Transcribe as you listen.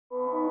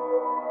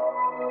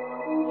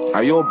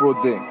Are your bro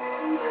day? Yo,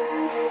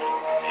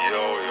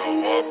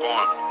 what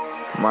going?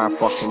 My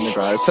fucking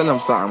nigga, tell him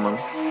something, man.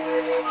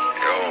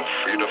 Yo,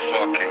 free the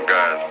fucking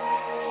guys.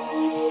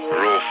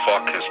 Real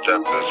fucking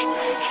steppers.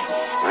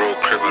 Real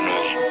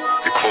criminals.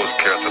 Because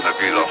chaos and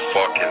abuse are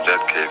fucking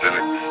ZKs,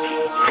 innit?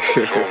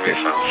 Feel me,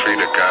 fam? Free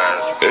the guys.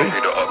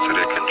 Free the up so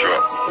they can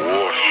drop.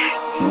 Whoosh.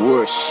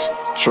 Whoosh.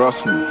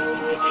 Trust me.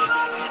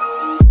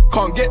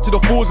 Can't get to the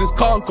fools, it's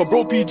calm, cause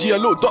bro PG a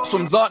little dots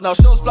from Zart. Now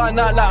shells flying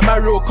out like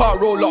Mario Kart,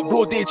 roll up,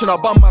 bro day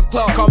tryna bum man's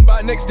clout. Come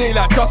back next day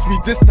like trust me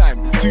this time.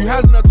 2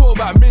 hands in a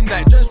 12 at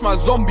midnight, drench my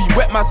zombie,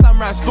 wet my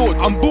samurai sword.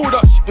 I'm bored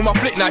up with my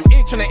flick knife,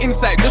 ain't tryna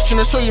insight, just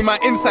tryna show you my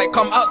insight.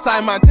 Come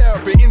outside man, tear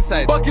up it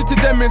inside. Bucket to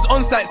them is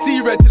on site, see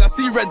red till I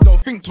see red,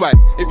 don't think twice.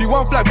 If you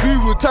want flag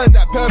blue, we'll turn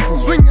that purple.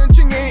 Swing and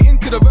ching ain't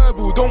into the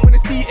verbal, don't wanna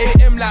see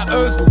AM like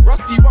Urzel.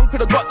 Rusty one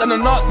could've got than a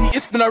Nazi,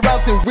 it's been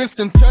around since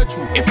Winston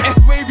Churchill. If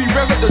S-Wavy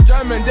rev up the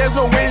German, there's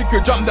no way you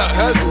could jump that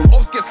hurdle.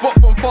 Ops get spot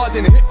from far,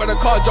 then hit by the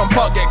car, jump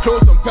out, get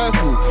close and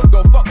personal.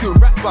 Don't fuck with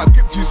rats, but I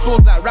grip you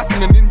swords like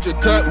rapping a Ninja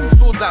Turtle.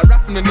 Swords like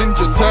rapping a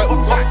Ninja Turtle.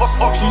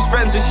 Ops use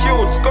friends as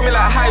shields. Got me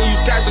like high use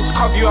guys to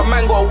cover you. A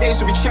man got a ways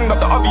to be chinged up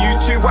the other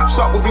you. 2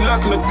 waps up, we'll be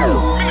lurking the door.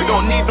 We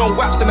don't need no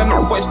waps in the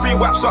night, but it's 3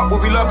 waps up,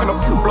 we'll be lurking the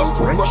full blocks.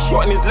 Got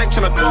shot in his leg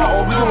trying to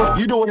die.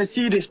 You don't wanna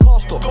see this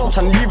cast off.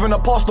 Trying to leave in the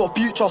past or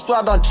future. Swear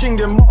I done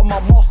chinged them out of my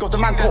mask off. The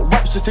man got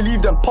waps just to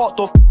leave them parked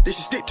off. They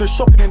should stick to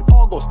shopping in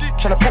Argos.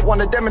 Trying to put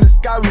one of them in the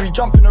sky where we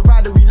jumping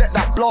around and we let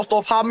that blast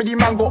off. How many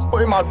man got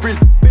put in my bridge?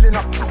 Billing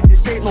up,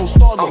 this ain't no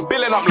star. I'm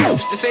billing up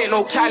loops, this ain't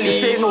no Cali.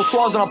 This ain't no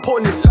swaz and I'm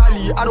putting this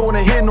valley. I don't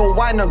wanna hear no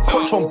whine and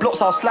crunch on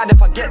blocks. I'll slide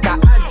if I get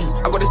that Addy.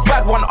 I got this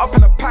bad one up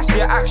in the passy,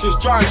 her actions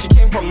jarring, she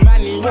came from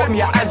Manny. Spot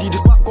me at Azzy,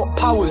 this rap got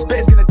powers. Bet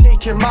it's gonna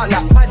take him out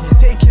like Paddy.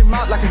 Take him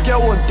out like a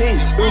girl on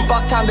dates. It was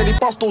about time that they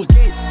bust those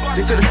gates.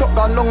 They say the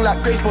shotgun long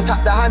like Grace, but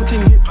tap the hand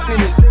thing, hit in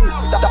his face.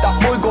 That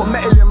boy got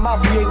metal in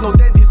mouth, he ain't no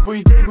dentist, but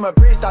he gave him a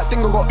brace. That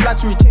thing got flat,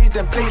 so he changed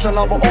them plates.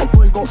 Another up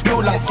boy got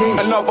spilled like game.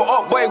 Another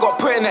up boy got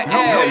put in the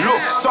air.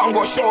 Look, something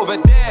got shot over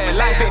there.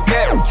 Life ain't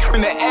fair,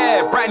 in the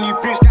air. Brand new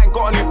boots, gang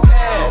got a new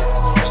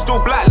pair.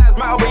 Still black lives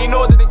matter, but you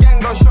know that the gang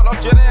done shot off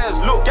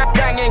Janez. Look,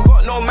 gang ain't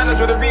got no manners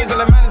with the reason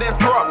the man there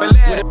threw up a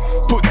lair.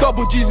 Put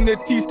double G's in the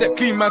T-step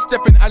clean, man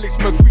stepping Alex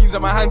McQueen's.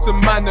 I'm a handsome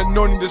man and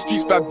known in the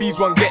streets. Bad bees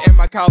won't get in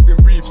my Calvin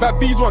briefs. Bad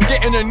bees won't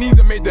get in her knees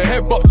and make the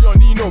head box. You don't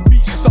need no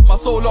beat. She suck my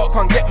soul out,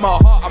 can't get my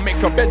heart. I make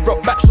her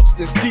bedrock back shots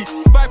then steep.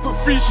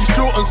 5'3", she's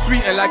short and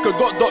sweet and like a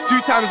dot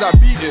 2 times I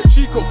beat it.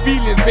 She got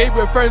feelings, babe,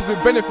 we're friends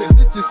with benefits.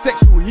 This is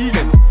sexual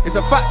healing. It's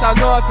a fact I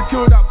know how to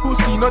kill that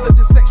pussy, not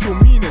just sexual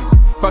meanings.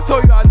 If I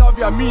tell you I love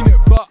you, I mean it,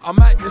 but I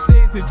might just say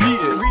it to cheat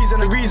it.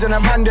 The reason a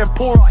man then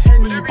pour out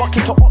Henny,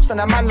 bucket to ops and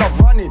a man love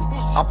running.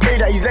 I pray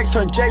that his legs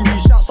turn jelly.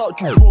 Shouts out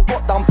to bro,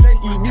 got down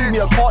plenty. Need me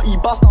a party,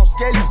 bust down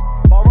skelly.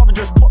 But I'd rather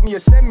just cut me a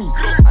semi.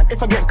 And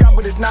if I get grabbed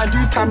with this 9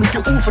 do time, let's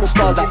get all for the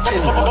stars that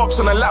kill. Ops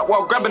on the lap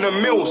while grabbing the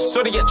meals,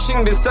 so they get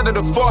chinged instead of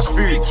the fast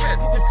food.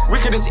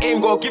 Wickedest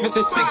aim, gotta give it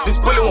a 6. This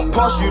bullet won't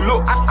pass you.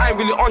 Look, I ain't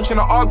really on trying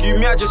to argue.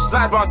 Me, I just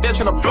slide round there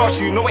trying to blast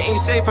you. No, it ain't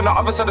safe on the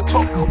other side of the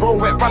top. Bro,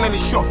 we're running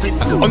his shot.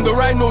 On the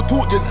right, no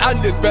talk, just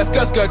endless. Best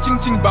skirt, ching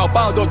ching, bow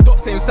bow.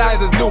 Dot same size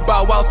as Lil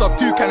Bow Wow. Stuff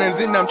 2 cannons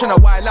in, I'm tryna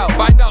wild out.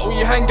 Find out who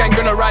you hang gang,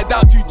 gonna ride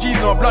out. 2 G's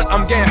on a blunt,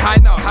 I'm getting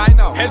high now.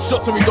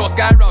 Headshots when we dot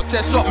sky round.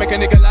 Chest shot, make a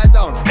nigga lie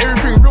down.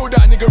 Everything real,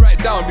 that nigga right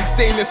down. Big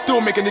stainless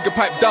steel, make a nigga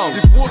pipe down.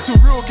 This war's too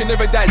real, can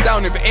never die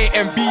down. If it ain't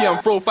MB, I'm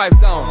throw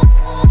 5 down.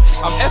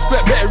 I'm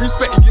expert, better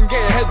respect. You can get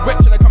your head wet,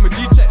 tryna come a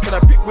G-check.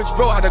 Tryna pick which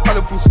bro had a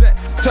colourful set.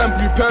 Turn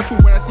blue purple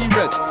when I see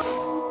red.